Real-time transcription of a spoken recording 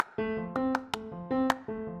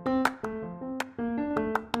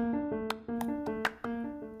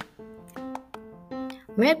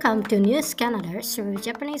Welcome to News Canada through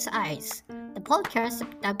Japanese Eyes, the podcast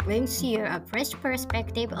that brings you a fresh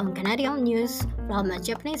perspective on Canadian news from a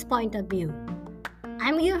Japanese point of view.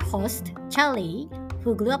 I'm your host, Charlie,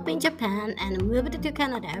 who grew up in Japan and moved to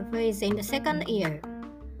Canada who is in the second year.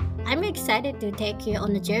 I'm excited to take you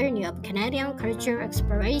on a journey of Canadian culture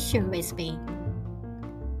exploration with me.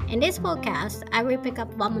 In this podcast, I will pick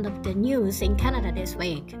up one of the news in Canada this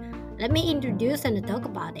week. Let me introduce and talk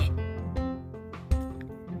about it.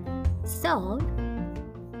 So,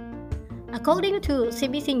 according to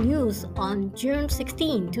CBC News on June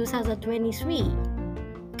 16, 2023,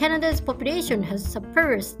 Canada's population has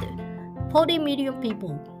surpassed 40 million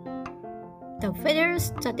people. The Federal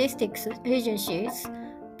Statistics Agency's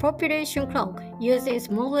population clock uses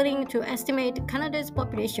modeling to estimate Canada's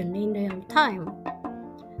population in real time.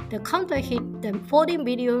 The counter hit the 40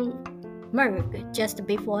 million mark just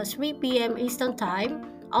before 3 p.m. Eastern Time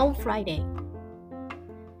on Friday.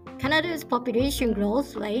 Canada's population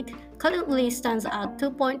growth rate currently stands at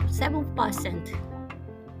 2.7%.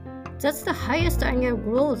 That's the highest annual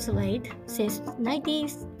growth rate since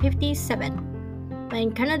 1957,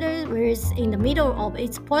 when Canada was in the middle of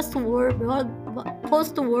its post-war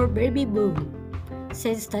baby boom,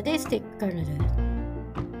 says Statistics Canada.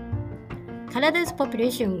 Canada's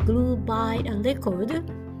population grew by a record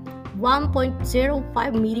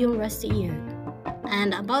 1.05 million last year,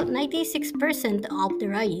 and about 96% of the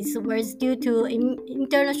rise was due to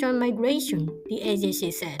international migration, the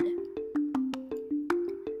agency said.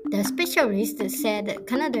 The specialist said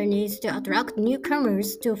Canada needs to attract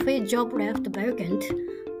newcomers to fill jobs left vacant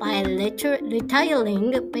by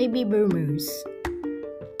retiring baby boomers.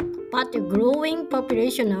 But the growing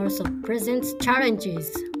population also presents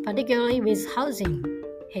challenges, particularly with housing,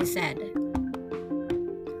 he said.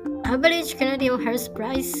 Average Canadian house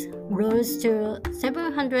price rose to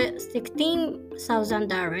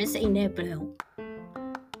 $716,000 in April,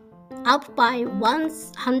 up by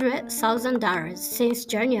 $100,000 since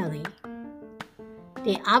January.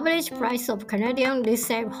 The average price of Canadian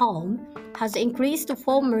resale home has increased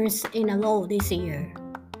 4 months in a row this year,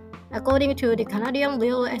 according to the Canadian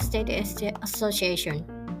Real Estate Association.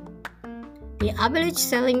 The average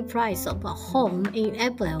selling price of a home in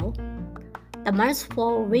April, the month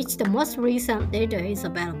for which the most recent data is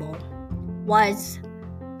available, was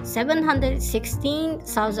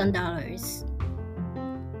 $716,000.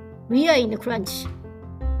 We are in the crunch.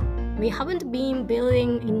 We haven't been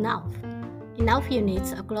building enough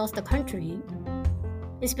units across the country,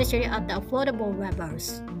 especially at the affordable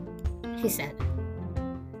levels, he said.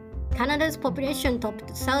 Canada's population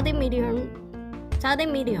topped 30 million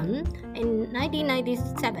in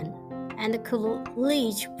 1997 and could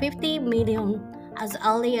reach 50 million as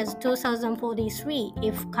early as 2043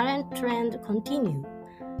 if current trend continue,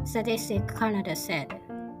 Statistics Canada said.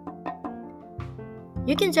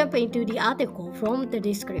 You can jump into the article from the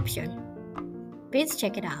description. Please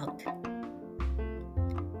check it out.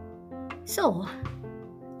 So,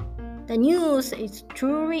 the news is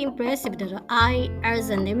truly impressive that I,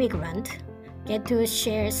 as an immigrant, get to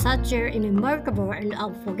share such a remarkable and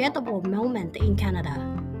unforgettable moment in Canada.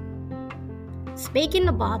 Speaking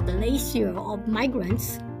about the ratio of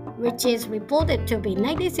migrants, which is reported to be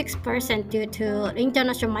 96% due to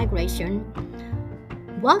international migration,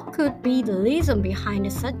 what could be the reason behind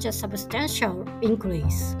such a substantial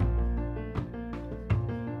increase?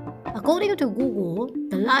 According to Google,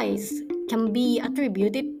 the rise can be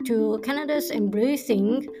attributed to Canada's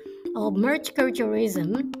embracing of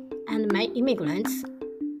multiculturalism and immigrants.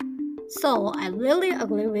 So I really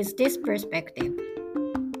agree with this perspective.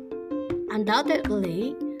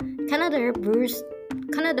 Undoubtedly, Canada boasts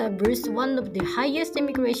one of the highest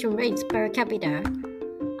immigration rates per capita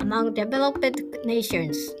among developed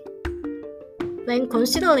nations. When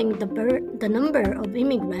considering the number of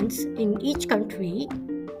immigrants in each country,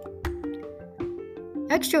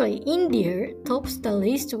 actually India tops the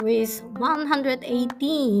list with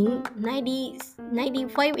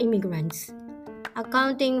 118,995 immigrants,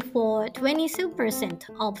 accounting for 22%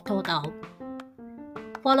 of total.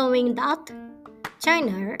 Following that,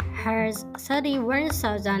 China has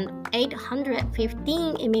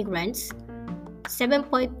 31,815 immigrants,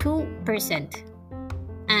 7.2%,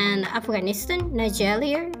 and Afghanistan,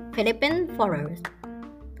 Nigeria, Philippines followed.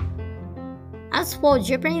 As for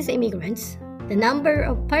Japanese immigrants, the number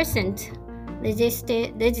of permanent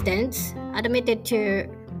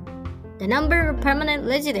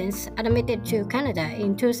residents admitted to Canada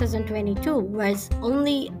in 2022 was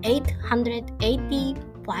only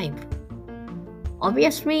 885,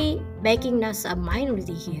 obviously making us a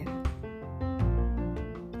minority here.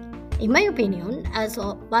 In my opinion, as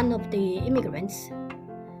one of the immigrants,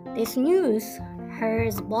 This news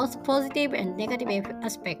has both positive and negative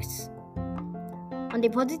aspects. On the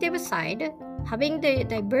positive side, having the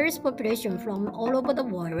diverse population from all over the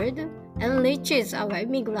world enriches our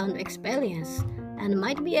immigrant experience and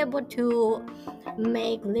might be able to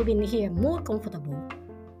make living here more comfortable.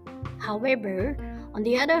 However, on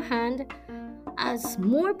the other hand, as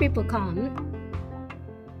more people come,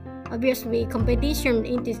 obviously competition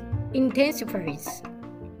intensifies.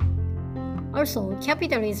 Also,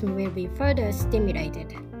 capitalism will be further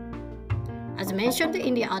stimulated. As mentioned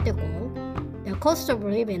in the article, the cost of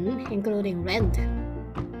living, including rent,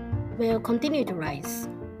 will continue to rise.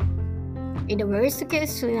 In the worst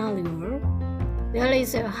case scenario, there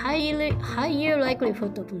is a higher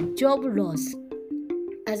likelihood of job loss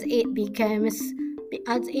as it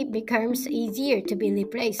becomes easier to be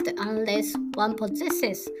replaced unless one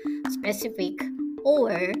possesses specific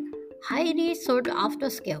or highly sought after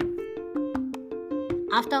skill.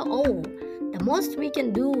 After all, the most we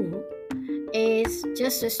can do is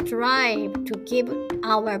just strive to give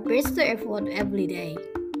our best effort every day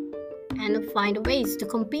and find ways to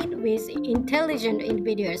compete with intelligent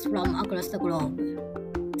individuals from across the globe.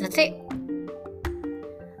 That's it.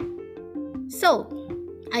 So,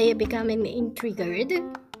 I am becoming intrigued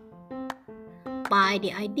by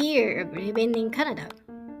the idea of living in Canada.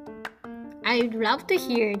 I would love to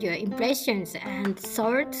hear your impressions and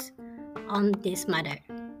thoughts on this matter.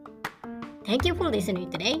 Thank you for listening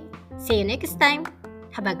today. See you next time.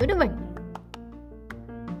 Have a good one.